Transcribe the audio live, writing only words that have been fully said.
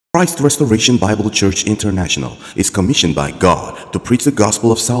Christ Restoration Bible Church International is commissioned by God to preach the gospel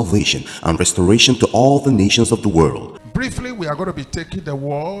of salvation and restoration to all the nations of the world. Briefly, we are going to be taking the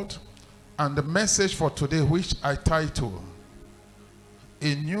word and the message for today, which I title,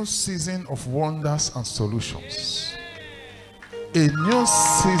 A New Season of Wonders and Solutions. A new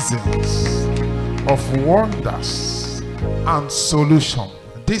season of wonders and solution.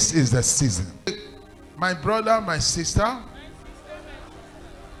 This is the season. My brother, my sister,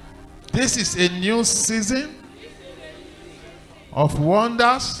 this is a new season of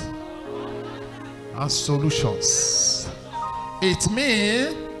wonders and solutions. It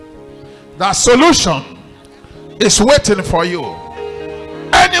means that solution is waiting for you.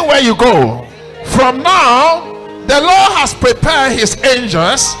 Anywhere you go, from now, the Lord has prepared his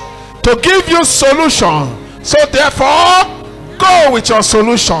angels to give you solution. So therefore, go with your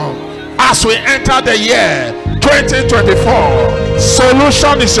solution as we enter the year 2024.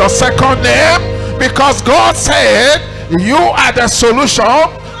 Solution is your second name, because God said you are the solution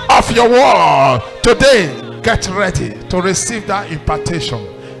of your world. Today, get ready to receive that impartation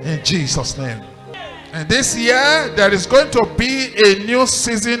in Jesus' name. And this year, there is going to be a new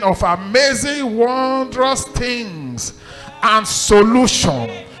season of amazing, wondrous things and solution.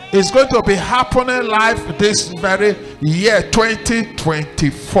 It's going to be happening live this very year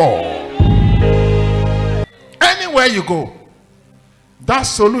 2024. Anywhere you go, that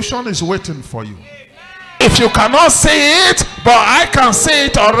solution is waiting for you. If you cannot see it, but I can see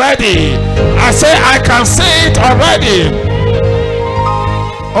it already. I say I can see it already.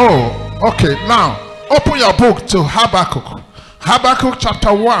 Oh, okay. Now, open your book to Habakkuk. Habakkuk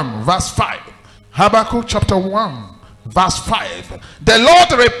chapter 1, verse 5. Habakkuk chapter 1, verse 5. The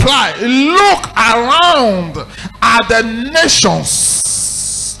Lord replied, look around at the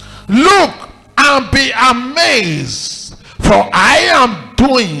nations. Look and be amazed, for I am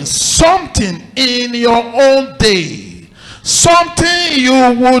doing something in your own day, something you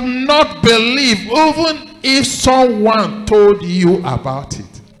would not believe even if someone told you about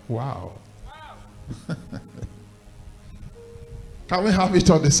it. Wow. Can we have it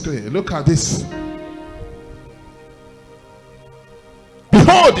on the screen? Look at this.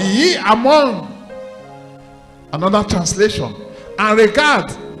 Behold, ye among, another translation, and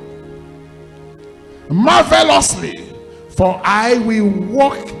regard marvelously, for I will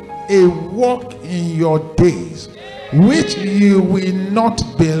work a work in your days, which you will not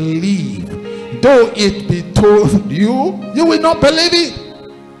believe. Though it be told you, you will not believe it.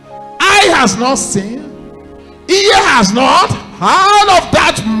 Eye has not seen, ear has not heard of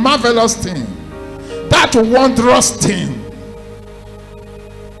that marvelous thing, that wondrous thing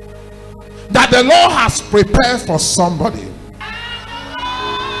that the Lord has prepared for somebody.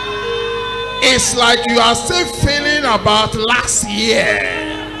 It's like you are still feeling about last year.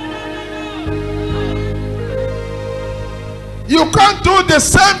 You can't do the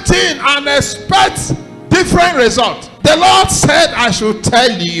same thing and expect different results. The Lord said I should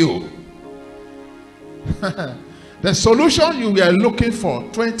tell you the solution you were looking for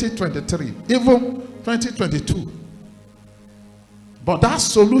 2023, even 2022. But that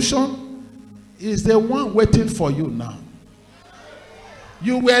solution is the one waiting for you now.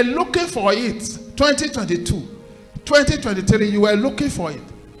 You were looking for it 2022, 2023, you were looking for it.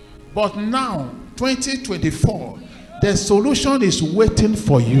 But now, 2024, the solution is waiting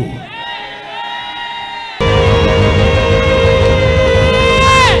for you.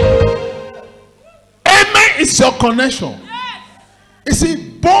 Amen is your connection. You see,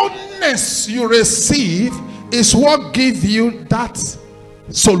 boldness you receive is what gives you that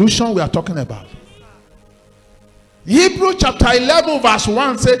solution we are talking about. Hebrews chapter 11 verse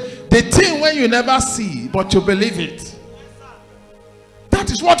 1 says, the thing when you never see but you believe it. That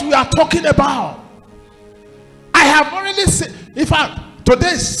is what we are talking about. I have already said, in fact,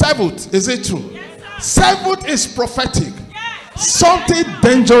 today is 7th, is it true? Yes, 7th is prophetic. Yes. Something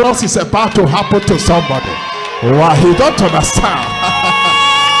dangerous is about to happen to somebody. Wow, you don't understand.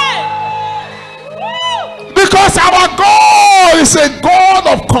 Because our God is a God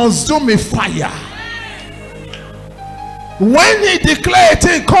of consuming fire. When he declared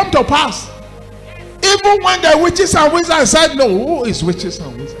it come to pass, even when the witches and wizards said no, who is witches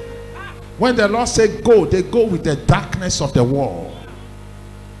and wizards? When the Lord said go, they go with the darkness of the world.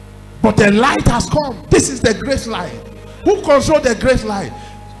 But the light has come. This is the great light. Who controls the great light?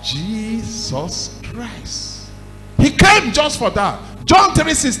 Jesus Christ. He came just for that. John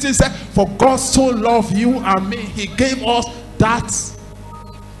 3:16 said, for God so loved you and me, he gave us that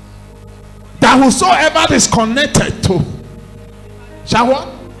whosoever is connected to. Shall we?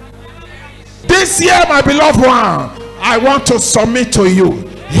 This year, my beloved one, I want to submit to you.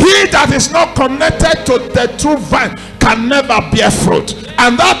 He that is not connected to the true vine can never bear fruit.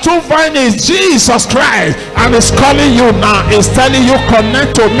 And that true vine is Jesus Christ. And he's calling you now. He's telling you,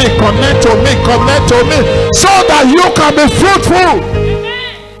 connect to me, connect to me, connect to me, so that you can be fruitful.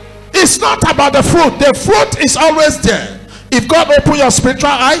 It's not about the fruit. The fruit is always there. If God open your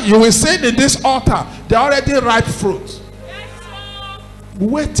spiritual eye, you will see in this altar, they already ripe fruit,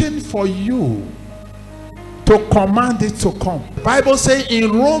 waiting for you to command it to come. The Bible says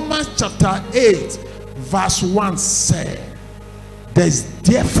in Romans chapter 8 verse 1 say, there's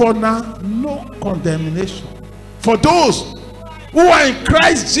therefore now no condemnation for those who are in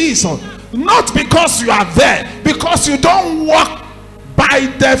Christ Jesus. Not because you are there, because you don't walk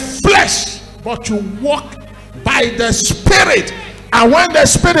by the flesh, but you walk by the Spirit. And when the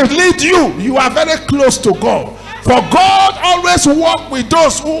Spirit leads you, you are very close to God. For God always walks with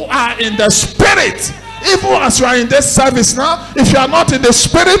those who are in the Spirit. Even as you are in this service now, if you are not in the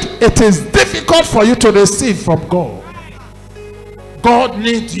Spirit, it is difficult for you to receive from God. God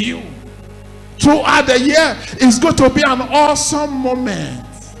needs you. Throughout the year, it's going to be an awesome moment.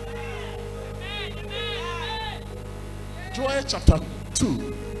 Joel chapter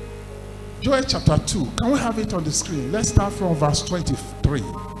 2. Joel chapter 2. Can we have it on the screen? Let's start from verse 23.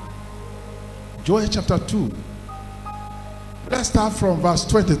 Joel chapter 2. Let's start from verse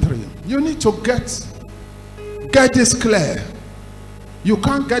 23. You need to get this clear. You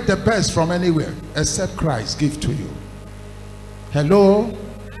can't get the best from anywhere except Christ give to you. Hello?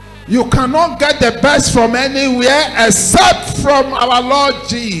 You cannot get the best from anywhere except from our Lord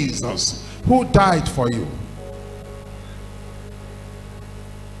Jesus, who died for you.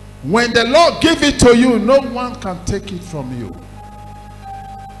 When the Lord give it to you, no one can take it from you.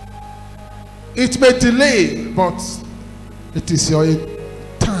 It may delay, but it is your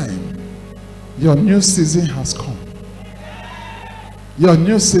time. Your new season has come. Your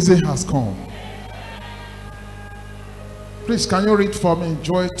new season has come. Please, can you read for me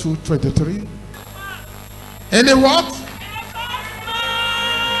Joel 2:23? Any what?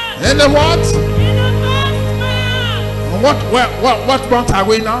 Any what? What month are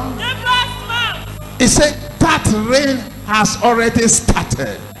we now? He said that rain has already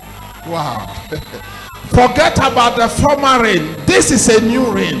started. Wow. Forget about the former rain. This is a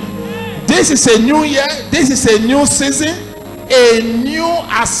new rain. This is a new year. This is a new season, a new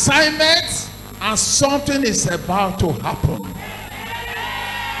assignment, and something is about to happen.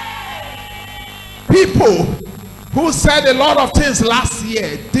 People who said a lot of things last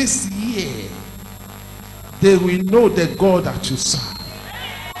year, this year, they will know the God that you serve.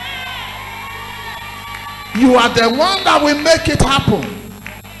 You are the one that will make it happen.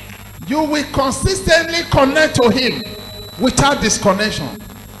 You will consistently connect to him without disconnection.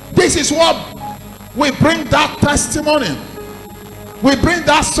 This is what we bring, that testimony. We bring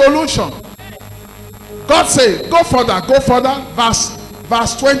that solution. God said, go further, go further.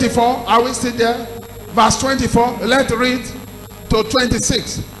 Verse 24. Are we still there? Verse 24. Let's read to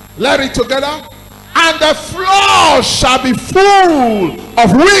 26. Let's read together. And the floor shall be full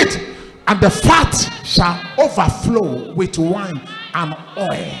of wheat, and the fat shall overflow with wine and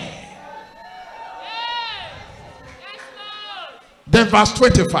oil. Then verse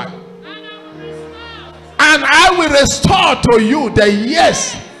 25. And I will restore to you the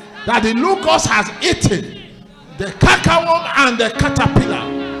years that the locust has eaten, the cankerworm and the caterpillar,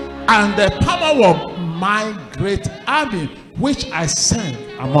 and the palmerworm, my great army, which I send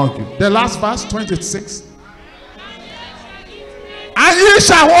among you. The last verse, 26. And ye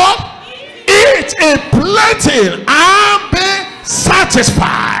shall what? Eat in plenty and be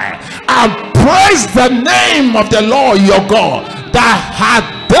satisfied, and praise the name of the Lord your God, that hath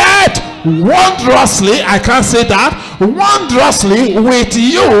dealt wondrously, I can't say that, wondrously with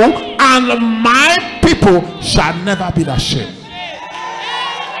you, and my people shall never be ashamed.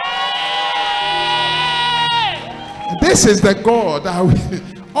 This is the God that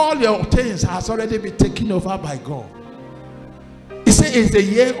all your things has already been taken over by God. He said it's a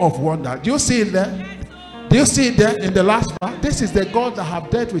year of wonder. Do you see it there? Do you see it there in the last part? This is the God that have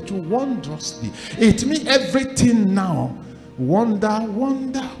dealt with you wondrously. It means everything now. Wonder,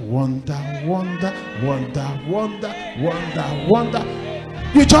 wonder, wonder, wonder, wonder, wonder, wonder, wonder.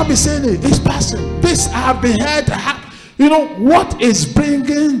 You just be saying it. It's passing. This I have been heard. You know what is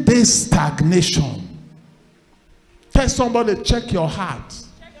bringing this stagnation? Tell somebody, check your heart.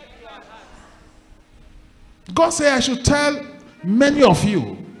 God said I should tell many of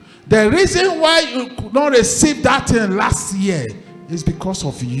you, the reason why you could not receive that thing last year is because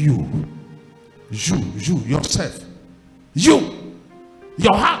of you. You, yourself. You.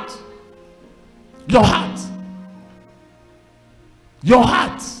 Your heart. Your heart. Your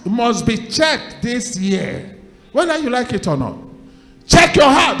heart must be checked this year, whether you like it or not. Check your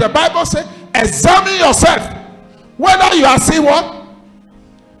heart. The Bible says, examine yourself, whether you are seeing what?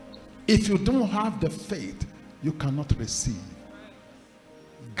 If you don't have the faith, you cannot receive.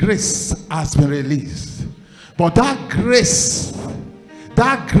 Grace has been released. But that grace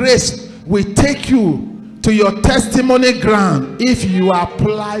will take you to your testimony ground if you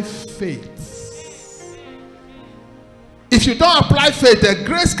apply faith. If you don't apply faith, the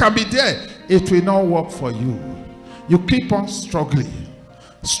grace can be there. It will not work for you. You keep on struggling.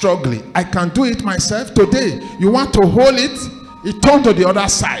 I can do it myself. Today, you want to hold it, it turns to the other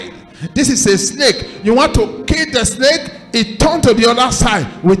side. This is a snake. You want to kill the snake, it turns to the other side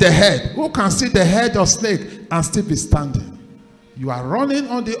with the head. Who can see the head of snake and still be standing? You are running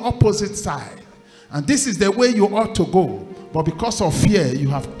on the opposite side. And this is the way you ought to go. But because of fear, you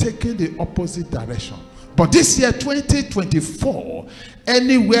have taken the opposite direction. But this year, 2024,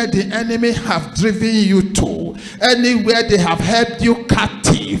 anywhere the enemy have driven you to, anywhere they have held you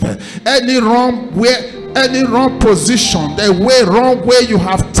captive, any wrong position, the wrong way you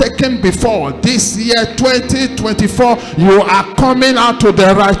have taken before, this year, 2024, you are coming out to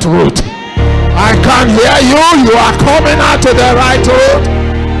the right route. I can hear you. You are coming out to the right route.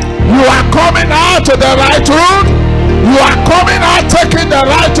 You are coming out to the right route. You are coming out taking the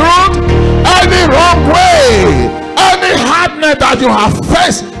right route. Any wrong way, any hardness that you have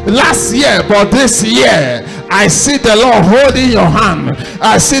faced last year, but this year, I see the Lord holding your hand.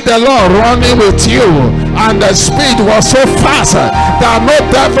 I see the Lord running with you, and the speed was so fast that no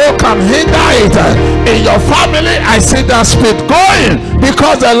devil can hinder it. In your family, I see that speed going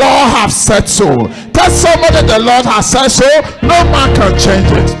because the Lord has said so. Tell somebody the Lord has said so. No man can change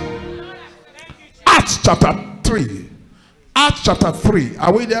it. Acts chapter 3. Acts chapter 3.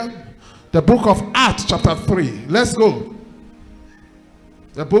 Are we there? The book of Acts chapter 3. Let's go.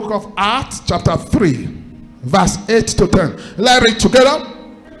 The book of Acts chapter 3, verse 8 to 10. Let's read together.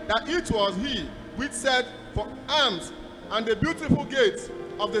 That it was he which said for arms and the beautiful gates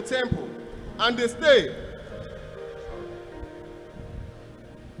of the temple, and they stay.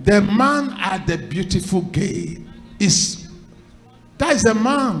 The man at the beautiful gate that is the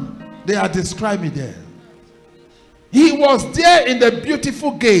man they are describing there. He was there in the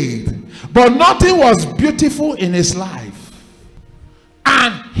beautiful gate, but nothing was beautiful in his life.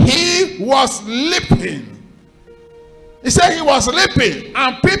 And he was leaping. He said he was leaping,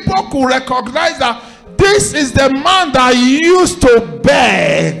 and people could recognize that this is the man that used to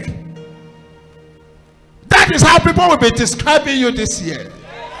beg. That is how people will be describing you this year.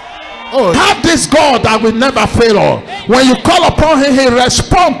 Oh, have this God that will never fail. When you call upon him, he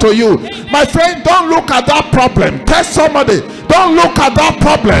responds to you. My friend, don't look at that problem. Tell somebody, don't look at that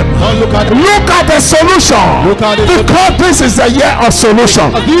problem. Look at the solution. Because this is the year of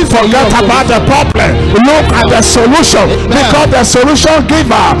solution. Forget about the problem. Look at the solution. Because the solution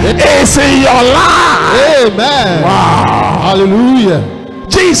giver is in your life. Amen. Wow. Hallelujah.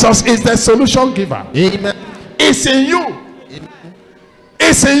 Jesus is the solution giver. Amen. It's in you.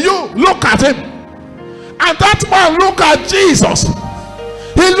 It's in you. Look at him. And that man look at Jesus.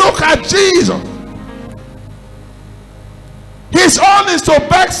 He look at Jesus. His own is to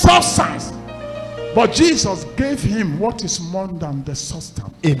beg substance, but Jesus gave him what is more than the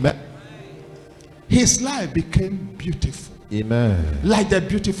substance. Amen. His life became beautiful. Amen. Like the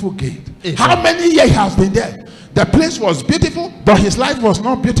beautiful gate. Amen. How many years he has been there? The place was beautiful, but his life was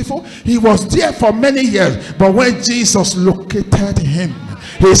not beautiful. He was there for many years, but when Jesus located him,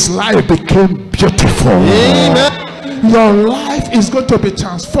 his life became beautiful. Amen. Your life is going to be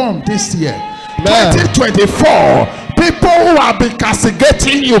transformed this year. Amen. 2024. People who have been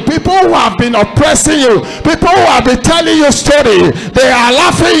castigating you, people who have been oppressing you, people who have been telling you story, they are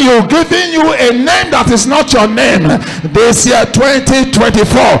laughing you, giving you a name that is not your name. This year 2024,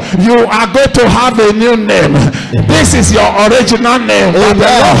 you are going to have a new name. This is your original name that the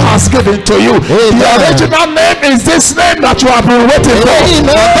Lord has given to you. The original name is this name that you have been waiting for.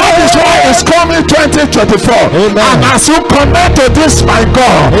 That is why it's coming 2024. And as you connect to this, my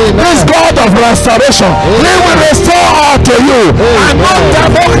God, this God of restoration, he will restore all to you. And no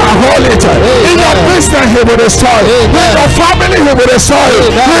devil can hold it. In your business, he will restore it. In your family, he will restore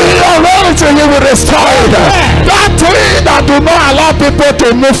it. In your relative, he will restore it. That thing that do not allow people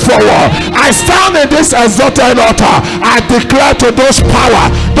to move forward, I stand in this exalted altar. I declare to those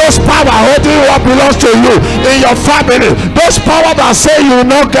power holding what belongs to you in your family, those power that say you will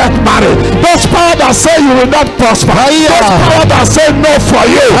not get married, those power that say you will not prosper, those power that say no for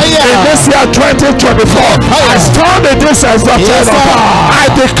you in this year 2024, I stand in this exalted altar. I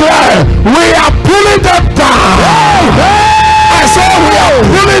declare we are pulling them down. I say we are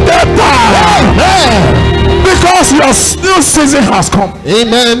pulling them down. Because your new season has come.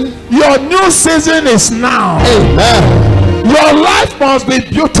 Amen. Your new season is now. Amen. Your life must be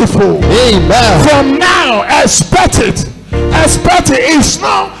beautiful. Amen. From now, expect it. Expect it. It's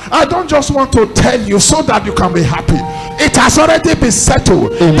now. I don't just want to tell you so that you can be happy. It has already been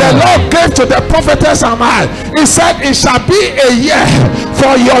settled. Amen. The Lord gave to the prophetess and I. He said it shall be a year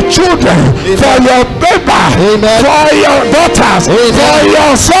for your children, amen, for your baby, amen, for your daughters, amen, for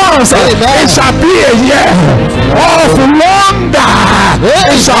your sons. Amen. It shall be a year of wonder. Amen.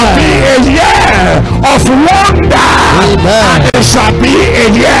 It shall be a year of wonder. Amen. And it shall be a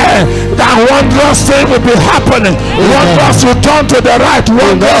year that wondrous thing will be happening. Amen. Wondrous will turn to the right.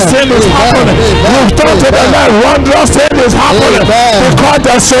 Wondrous thing is happening. Will turn to the left. Wondrous thing is happening. Amen. Because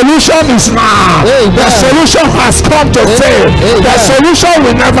the solution is now. Amen. The solution has come to stay. The solution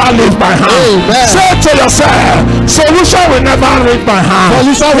will never leave my hand. Amen. Say to yourself, solution will never leave my hand.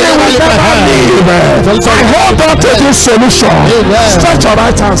 Solution will never leave. I hold on to this solution. Amen. Stretch your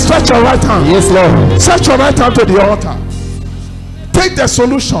right hand. Stretch your right hand. Yes, Lord. Stretch your right hand to the altar. Take the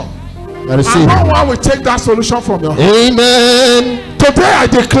solution. And no one will take that solution from your hand. Amen. Today I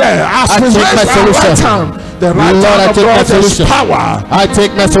declare, as we raise our right hand, the right hand of God is power. I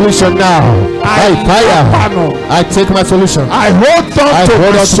take my solution now. I take my solution. I hold on to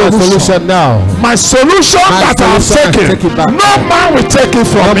my solution now. My solution that I have taken, no man will take it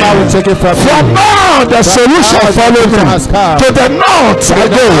from me. From now, the solution follow me. To the north I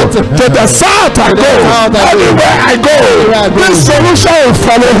go, to the south I go, everywhere I go, this solution will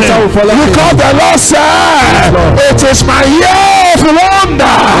follow me. Because the Lord said, it is my year of wonder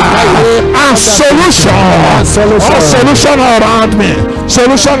and solution. Solution around me,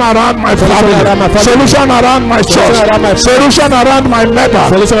 solution around my family, solution around my church, solution around my neighbor.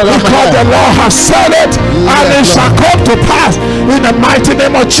 Because the Lord has said it, and it shall come to pass in the mighty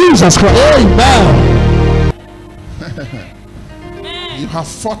name of Jesus Christ. Amen. You have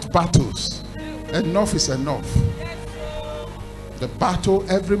fought battles. Enough is enough. The battle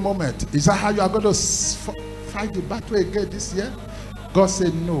every moment. Is that how you are going to fight the battle again this year? God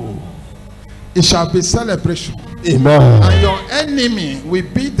said no. It shall be celebration. Amen. And your enemy will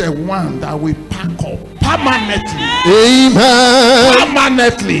be the one that will pack up permanently. Amen.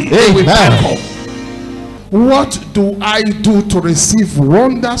 Permanently. Amen. They will pack up. What do I do to receive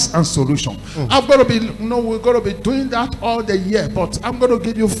wonders and solutions? I've got to be, we're going to be doing that all the year, but I'm going to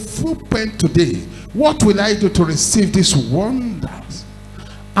give you full pen today. What will I do to receive these wonders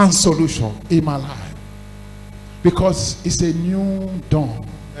and solution in my life? Because it's a new dawn.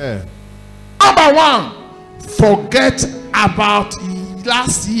 Yeah. Number one, forget about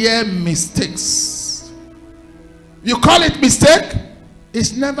last year's mistakes. You call it mistake?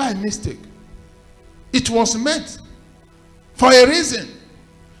 It's never a mistake. It was meant for a reason.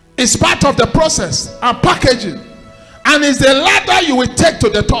 It's part of the process and packaging. And it's the ladder you will take to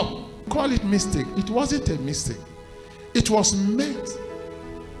the top. Call it mistake. It wasn't a mistake. It was meant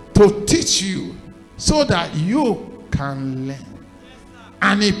to teach you so that you can learn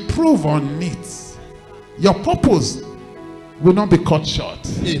and improve on it. Your purpose will not be cut short.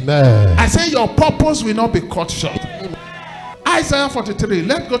 Amen. I say your purpose will not be cut short. Amen. Isaiah 43.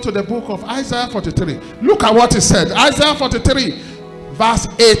 Let's go to the book of Isaiah 43. Look at what he said. Isaiah 43 verse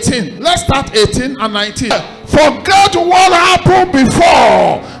 18. Let's start 18 and 19. Forget what happened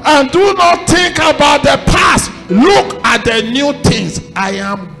before and do not think about the past. Look at the new things I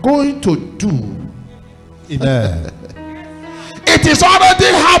am going to do. Amen. It is already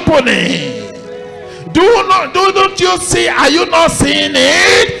happening. Don't you see? Are you not seeing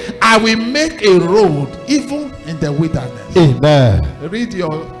it? I will make a road even in the wilderness. Amen. Read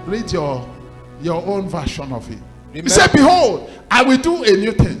your own version of it. Amen. He said, behold, I will do a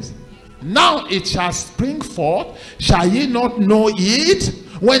new thing. Now it shall spring forth. Shall ye not know it?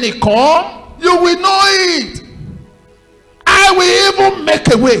 When it comes, you will know it. I will even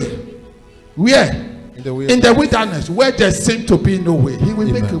make a way. Where? In the wilderness, where there seems to be no way, he will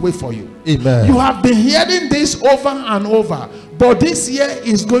Amen. Make a way for you. Amen. You have been hearing this over and over, but this year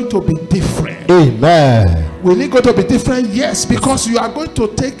is going to be different. Amen. Will it going to be different? Yes, because you are going to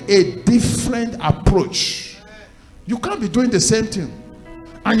take a different approach. You can't be doing the same thing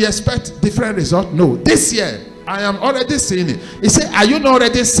and you expect different result. No, this year I am already seeing it. He said, are you not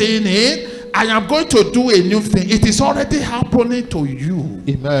already seeing it? I am going to do a new thing. It is already happening to you.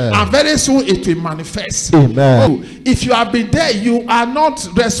 Amen. And very soon it will manifest. Amen. So if you have been there, you are not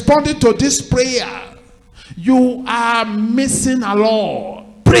responding to this prayer. You are missing a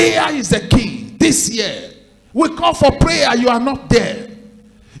lot. Prayer is the key. This year, we call for prayer. You are not there.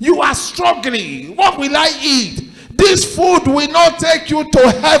 You are struggling. What will I eat? This food will not take you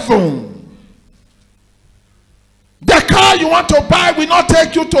to heaven. The car you want to buy will not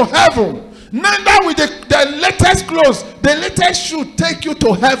take you to heaven. Neither will the latest clothes, the latest shoe take you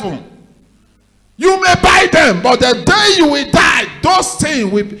to heaven. You may buy them, but the day you will die, those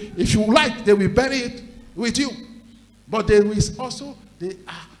things will, if you like, they will bury it with you. But there is also, they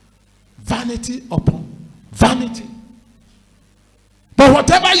are vanity upon vanity. But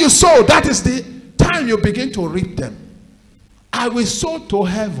whatever you sow, that is the time you begin to reap them. I will sow to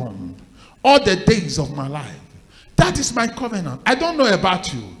heaven all the days of my life. That is my covenant. I don't know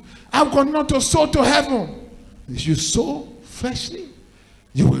about you. I've got not to sow to heaven. If you sow fleshly,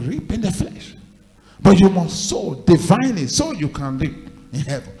 you will reap in the flesh. But you must sow divinely so you can reap in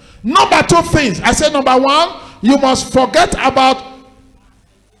heaven. Number two things. I said number one, you must forget about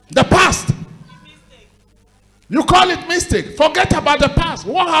the past. You call it mistake. Forget about the past.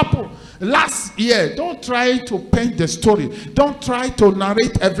 What happened last year? Don't try to paint the story. Don't try to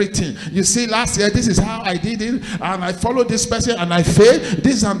narrate everything. You see, last year, this is how I did it, and I followed this person, and I failed,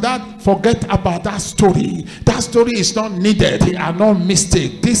 this and that. Forget about that story. That story is not needed. They are not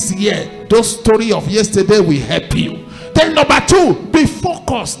mistake. This year, those story of yesterday will help you. Then number two, be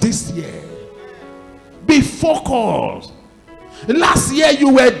focused this year. Be focused. Last year, you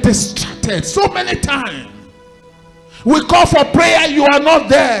were distracted so many times. We call for prayer, you are not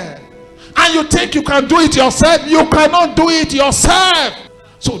there. And you think you can do it yourself. You cannot do it yourself.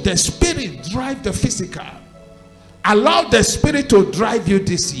 So the spirit drive the physical. Allow the spirit to drive you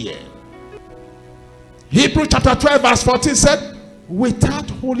this year. Hebrews chapter 12 verse 14 said, without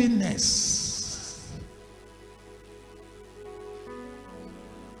holiness,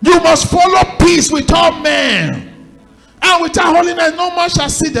 you must follow peace with all men. And without holiness, no man shall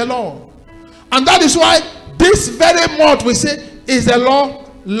see the Lord. And that is why this very month we say is the law,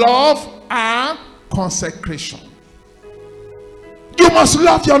 love and consecration. You must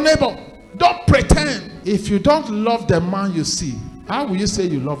love your neighbor. Don't pretend. If you don't love the man you see, how will you say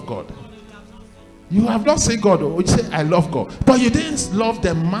you love God? You have not seen God. Or you say I love God, but you didn't love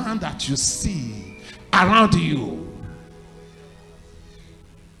the man that you see around you.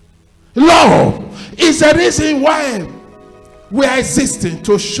 Love is the reason why we are existing,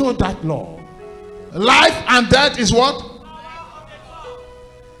 to show that love. Life and death is what?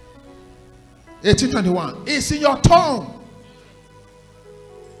 18:21. It's in your tongue.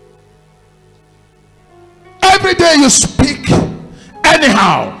 Every day you speak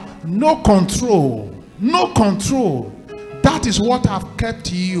anyhow. No control. No control. That is what have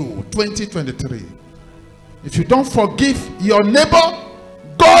kept you 2023. If you don't forgive your neighbor,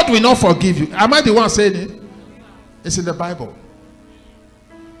 God will not forgive you. Am I the one saying it? It's in the Bible.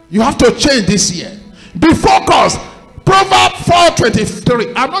 You have to change this year. Be focused. Proverbs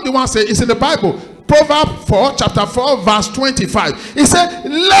 4:23. I'm not the one saying, it's in the Bible. Proverbs 4, chapter 4, verse 25. It said,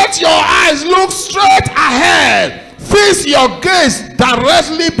 let your eyes look straight ahead. Fix your gaze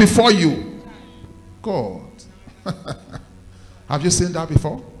directly before you. God. Have you seen that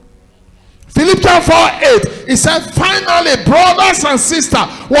before? Philippians 4:8. It said, finally, brothers and sisters,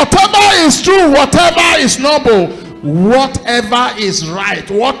 whatever is true, whatever is noble, whatever is right,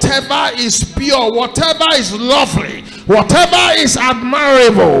 whatever is pure, whatever is lovely, whatever is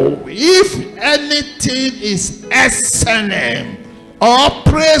admirable, if anything is excellent or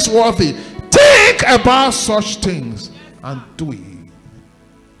praiseworthy, think about such things and do it.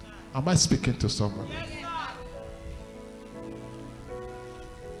 Am I speaking to somebody?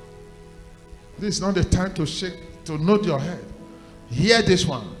 This is not the time to shake, to nod your head. Hear this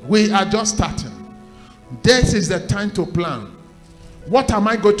one. We are just starting. This is the time to plan. What am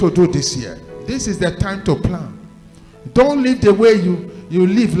I going to do this year? This is the time to plan. Don't live the way you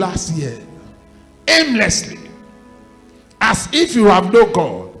lived last year, aimlessly, as if you have no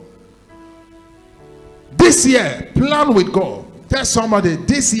God. This year, plan with God. Tell somebody,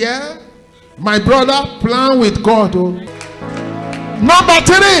 this year, my brother, plan with God. Oh. Number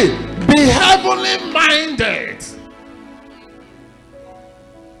 3, be heavenly minded.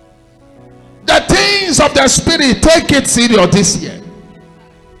 The things of the spirit, take it serious this year.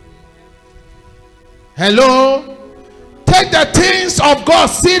 Hello? Take the things of God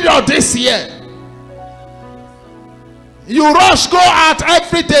serious this year. You rush, go out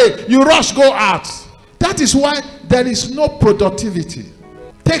every day. You rush, go out. That is why there is no productivity.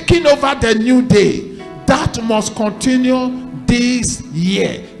 Taking over the new day, that must continue this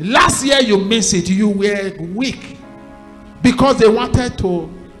year. Last year you missed it. You were weak because they wanted to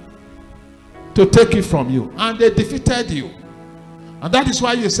take it from you, and they defeated you. And that is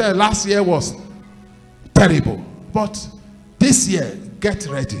why you said last year was terrible. But this year, get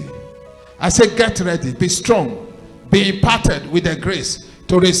ready. I say get ready, be strong. be imparted with the grace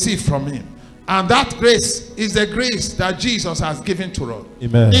to receive from him. And that grace is the grace that Jesus has given to us.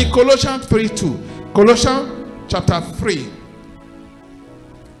 Amen. In Colossians 3:2. Colossians chapter 3.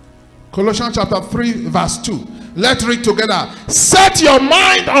 Colossians chapter 3 verse 2. Let's read together. Set your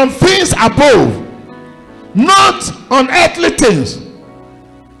mind on things above, not on earthly things.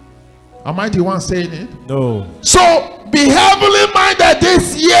 Am I the one saying it? No. So be heavenly minded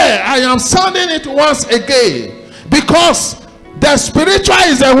this year. I am sounding it once again, because the spiritual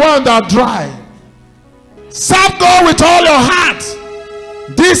is the one that drives. Serve God with all your heart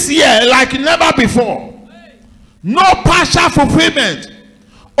this year like never before. No partial fulfillment.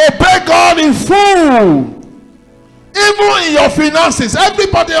 Obey God in full. Even in your finances.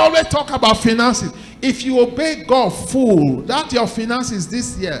 Everybody always talk about finances. If you obey God full, that your finances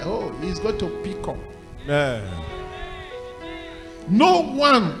this year, oh, He's going to pick up. Amen. No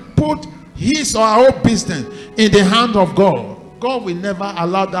one put his or her own business in the hand of God. God will never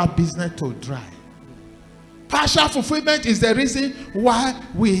allow that business to dry. Partial fulfillment is the reason why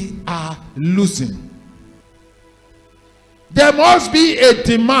we are losing. There must be a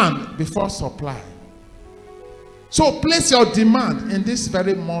demand before supply. So place your demand in this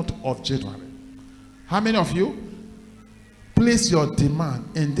very month of January. How many of you place your demand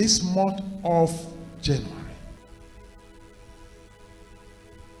in this month of January?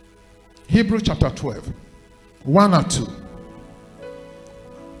 Hebrews chapter 12, 1 or 2.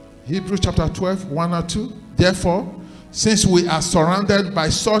 Hebrews chapter 12, 1 or 2. Therefore, since we are surrounded by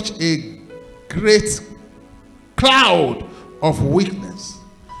such a great cloud of weakness,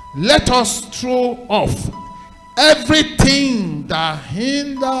 let us throw off everything that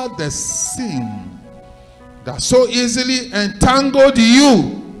hindered the sin that so easily entangled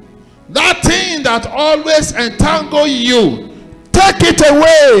you. That thing that always entangled you, take it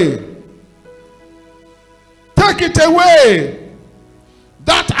away. Take it away.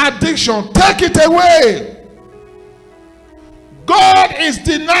 That addiction, take it away. God is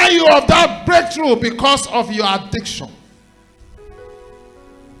denying you of that breakthrough because of your addiction.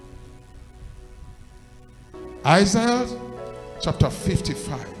 Isaiah chapter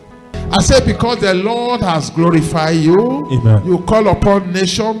 55. I say, because the Lord has glorified you. Amen. You call upon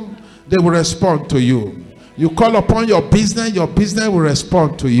nation, they will respond to you. You call upon your business will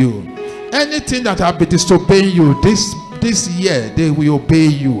respond to you. Anything that have been disobeying you this year, they will obey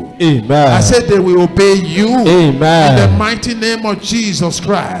you. Amen. I said they will obey you. Amen. In the mighty name of Jesus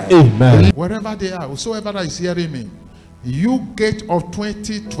Christ. Amen. Wherever they are, whosoever is hearing me, you gate of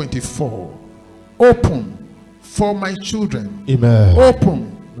 2024, open for my children. Amen.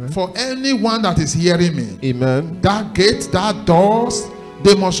 Open. Amen. For anyone that is hearing me. Amen. That gate, that doors,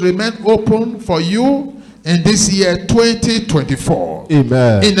 they must remain open for you in this year 2024.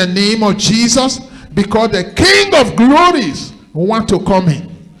 Amen. In the name of Jesus, because the King of glories want to come in.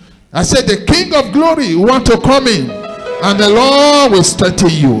 I said the King of glory want to come in, and the Lord will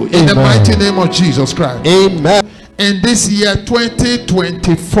strengthen you. Amen. In the mighty name of Jesus Christ. Amen. In this year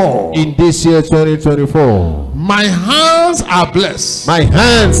 2024. In this year 2024. My hands are blessed. My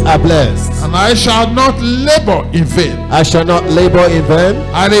hands are blessed. And I shall not labor in vain. I shall not labor in vain.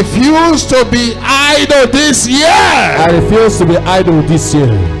 I refuse to be idle this year. I refuse to be idle this year.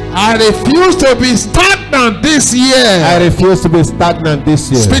 I refuse to be stagnant this year. I refuse to be stagnant this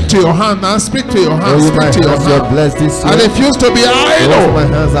year. Speak to your hand now. Speak to your hand. Speak to your hand. Blessed this year. I refuse to be idle. My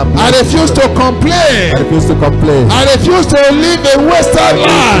hands are blessed. I refuse to complain. I refuse to complain. I refuse to live a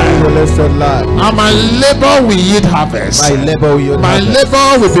wasted life. And my labor will yield harvest. My labor will yield harvest. My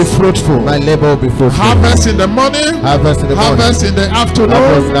labor will be fruitful. My labor will be fruitful. Harvest in the morning. Harvest in the morning. Harvest in the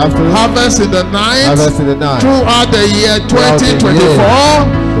afternoon. Harvest in the night. Harvest in the night. Throughout the year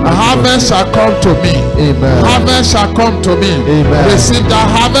 2024. Harvest shall come to me. Amen. Harvest shall come to me. Amen. Receive the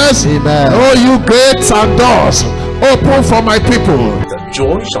harvest. Amen. Oh, you gates and doors, open for my people. The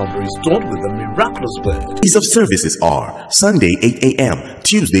joy shall be restored with the miraculous word. Days of services are Sunday 8 a.m.,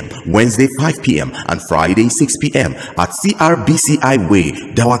 Tuesday, Wednesday 5 p.m., and Friday 6 p.m. at CRBCI Way,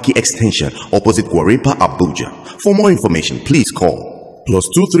 Dawaki Extension, opposite Gwarimpa, Abuja. For more information, please call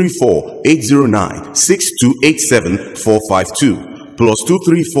 +234 809 6287 452.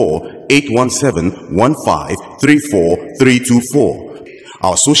 +234 817 1534 324.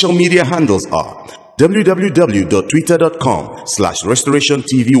 Our social media handles are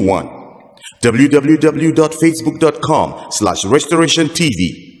www.twitter.com/restorationtv1, www.facebook.com/restorationtv,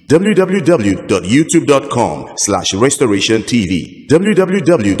 www.youtube.com/restorationtv,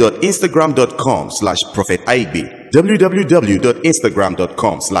 www.instagram.com/Prophet.Aigbe,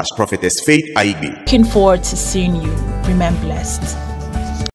 www.instagram.com/Prophetess Faith Aigbe. Looking forward to seeing you. Remain blessed.